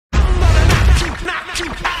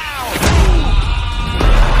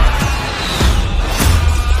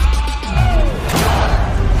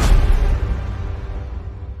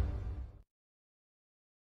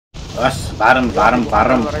Barren.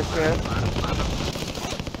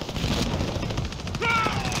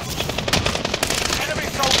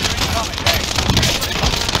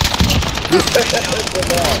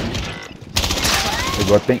 I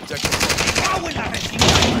got ping. In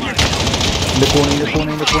the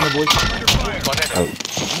corner, boys. Oh.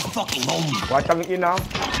 Watch coming in now.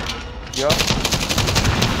 Yeah.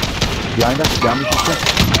 Behind us,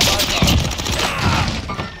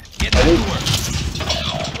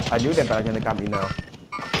 I knew that, but I'm gonna come in now.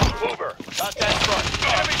 Mover, contact front.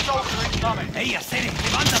 Enemy soldier incoming. Hey, Asene,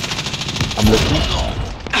 levántate. I'm listening.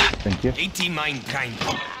 Thank you. 18 mine kind.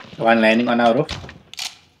 One landing on our roof.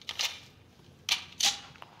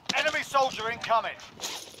 Enemy soldier incoming.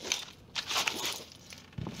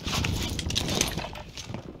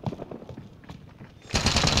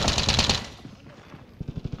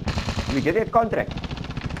 Did we get that contract?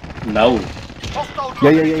 No. Hostile Yeah.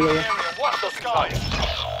 area. Watch the skies.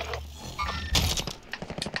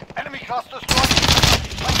 Enemy cluster strike.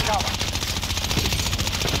 Take cover.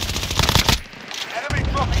 Enemy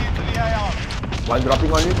dropping into the AO. One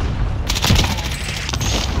dropping on you.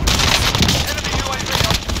 Enemy UAV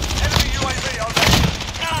on.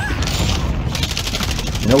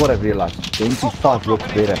 You know what I've realized? The MP5 looks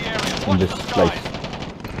better in this place.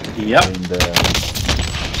 Yep. And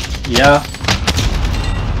Yeah.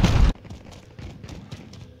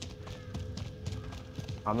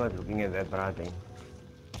 I'm not looking at that, but I think.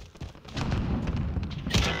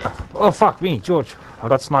 Oh fuck me, George. I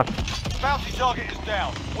got sniped. Bounty target is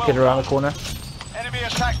down. Well Get around done. the corner. Enemy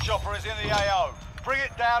attack chopper is in the AO. Bring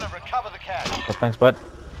it down and recover the cash. Oh, thanks, bud.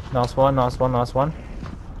 Nice one.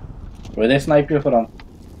 Where they snipe you from?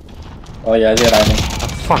 Oh yeah, they're running. Oh,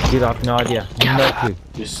 fuck, dude, I have no idea. No clue.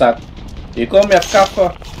 You suck. You call me a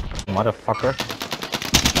copper. Motherfucker.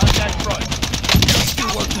 Contact front.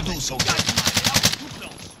 Still work to do, so guys.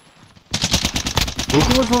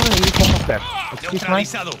 Hoekom is ons hier kom op dat? Excuse me?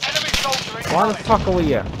 Neutralizado. Enemy soldier Why the incoming. fuck are we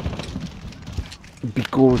here?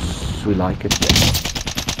 because we like it.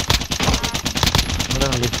 I'm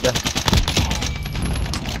gonna leave that.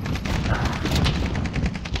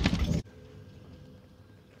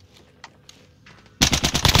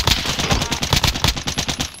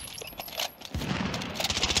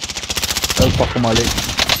 Oh, fuck my leg.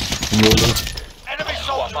 In your leg. Enemy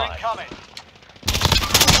soldier incoming.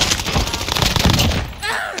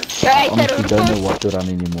 Honestly, don't know what to run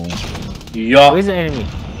anymore. Ja. Where's the enemy?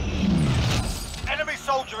 Enemy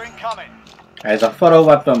soldier incoming. Hij is een vrouw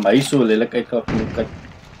wat van mij zo lelijk uitgevloekt het.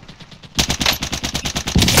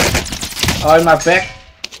 Oh, in my back.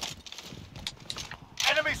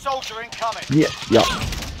 Enemy soldier incoming. Ja.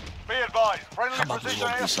 Be advised. Friendly precision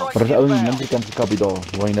airstrike Maar dat is ou in inbound. linker kant se kappie daar.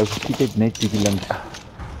 Waar jy nou geskiet het net bietjie links.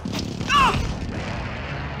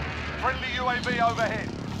 Friendly UAV overhead.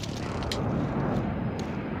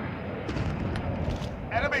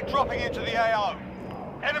 Enemy dropping into the AO.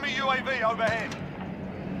 Enemy UAV overhead.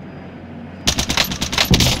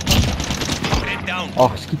 Head down.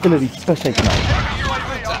 Ag, skiet hulle die pis uit nou. Enemy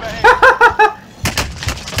UAV overhead.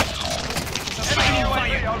 Enemy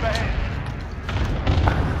UAV overhead.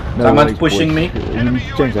 No Someone's worries, pushing boys. me. You need to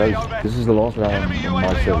change those. This is the last round Enemy on my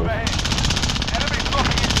UAV server. overhead. Enemy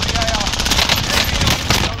dropping into the AO. Enemy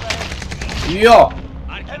UAV overhead. Ja.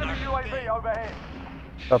 Enemy UAV overhead.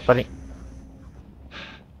 Stop, buddy.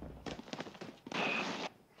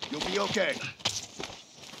 You'll be okay.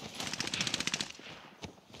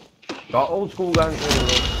 Got old school guns.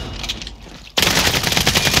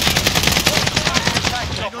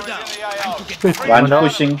 One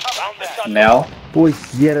pushing. Now. Boys,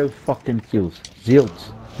 0 fucking kills.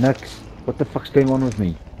 Zilts. Nix. What the fuck's going on with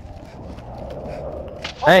me?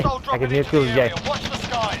 Hey, Hostile I dropping can hear into the kills, Jay. area. Watch the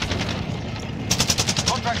skies.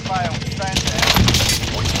 Contract failed. Stand down.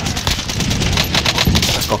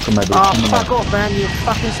 Cock in my bed. Oh, fuck off, man. You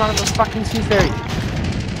fucking son of a fucking sea fairy.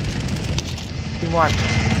 Team 1.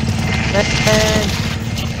 And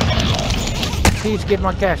please get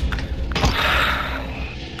my cash.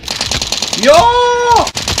 Yo!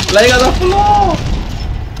 Laying on the floor!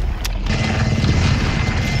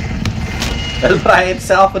 It'll try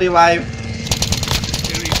itself revive.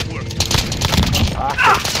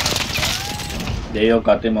 There you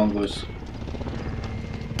got him, Mongoose.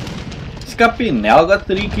 Scappy now got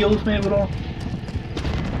 3 kills, man, bro.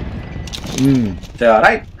 It's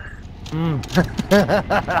alright.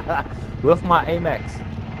 With my Amax.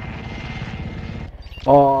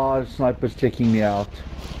 Oh, sniper's checking me out.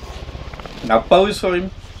 Now pause for him.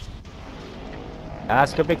 Ja,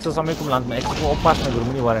 skip ek sal saam met kom land, maar ek moet oppas my bro,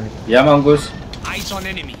 moenie worry nie. Yeah, Mongoose. Eyes on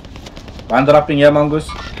enemy. One dropping, yeah, Mongoose.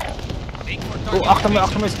 Take for O, target.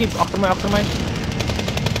 agter my skip, agter my.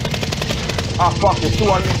 Ah, fuck, there's two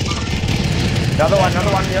on me. Another one,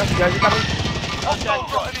 yes. Guys, you coming? Hostile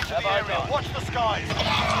dropping into the area. Watch the skies.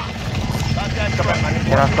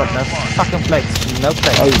 Here I've got no fucking plates. No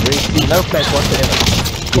plates. Oh, really? No plates whatsoever.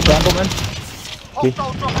 Keep on, man.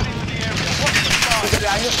 Hostile dropping into the area. Watch the skies.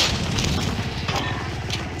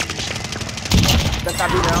 They're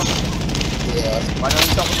coming now. One on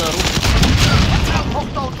top of the roof.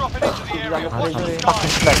 Hostile dropping into the area. Watch the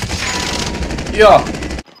Fucking skies. plates. Ja.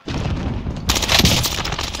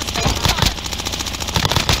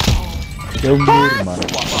 Heel moeilijk, man.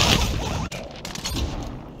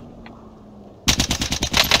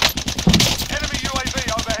 Enemy UAV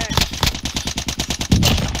overhead.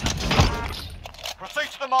 Proceed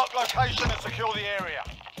to the marked location and secure the area.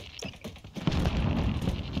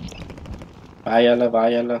 Waar jullie,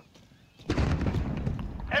 waar jullie?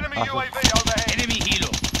 Enemy UAV overhead. Enemy helo.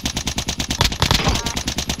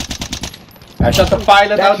 Hij shot the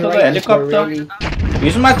pilot out of the helicopter.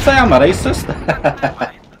 Wie maakt zij maar racist?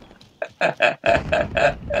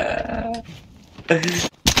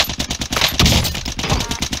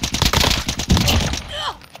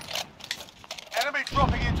 Enemy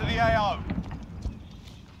dropping into the AO.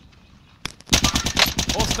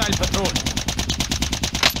 Hostile patrol.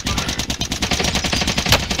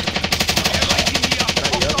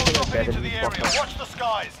 Hostile dropping into the area. Watch the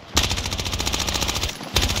skies.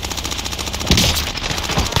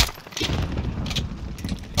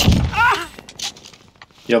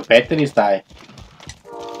 Your batteries die.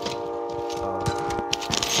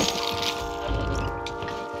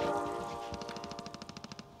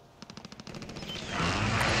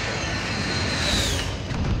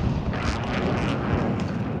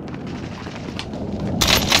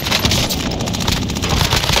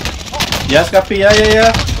 Yes, copy.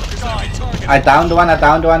 Yeah. I downed one.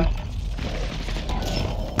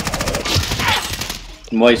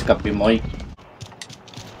 Mooi, copy, mooi.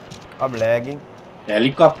 I'm lagging.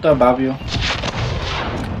 Helicopter above you.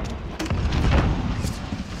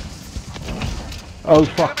 Oh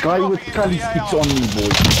fuck, guy with Kali sticks on me, boy.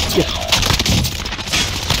 Shit.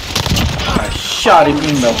 I shot him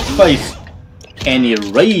in the face and he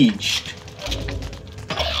raged.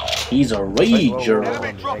 He's a rager.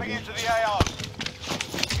 Enemy dropping into the AO.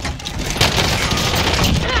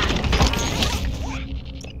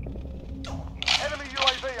 Enemy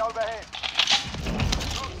UAV overhead.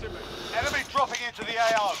 Enemy dropping into the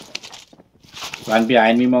AO. One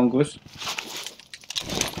behind me, Mongoose.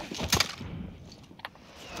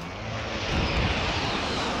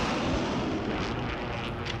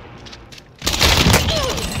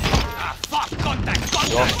 Ah, fuck! Contact!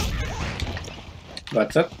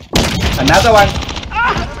 What's it? Another one.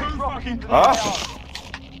 Enemy dropping into the Huh? AO.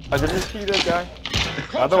 I didn't see that guy.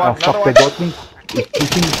 Another Oh one, fuck, another they one. got me. He's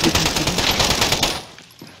pushing.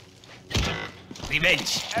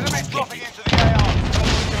 Revenge. Enemy dropping into the AO.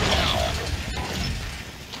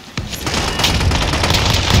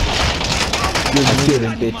 You're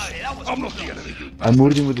kidding, bitch. I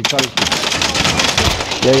moved him with the Kali stick.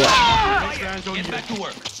 Yeah. Get back to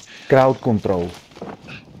work. Crowd control.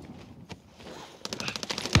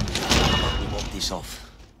 Walk this off.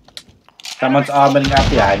 Someone's armoring up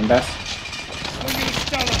behind us.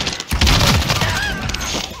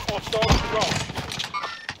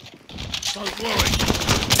 Don't worry.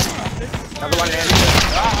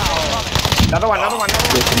 Another one, another one.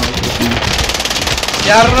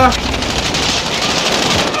 Yarra!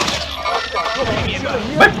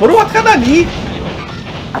 Mas por uma cada ali!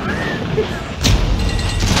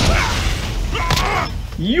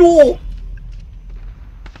 Yo!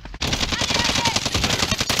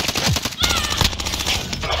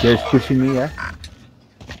 Yeah, he's pushing me, yeah.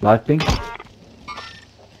 Light ping.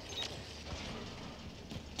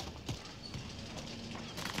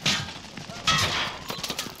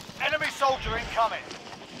 Enemy soldier incoming.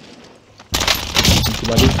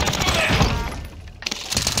 Buddy.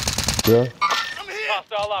 Yeah.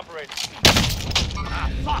 Hostile operator.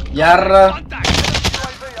 Yarra! Contact.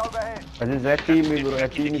 UAV overhead. Dat is echt team, bro.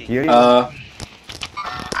 Echt team niet hier. Oh.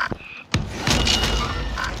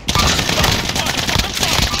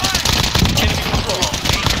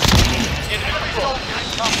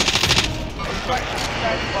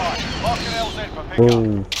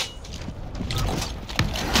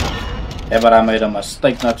 Yeah, but I made a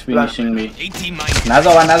mistake not finishing me. 18 minutes.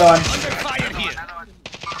 Another one. Under fire here.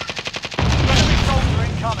 Enemy soldier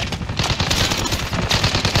incoming.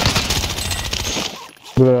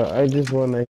 Bro, I just wanna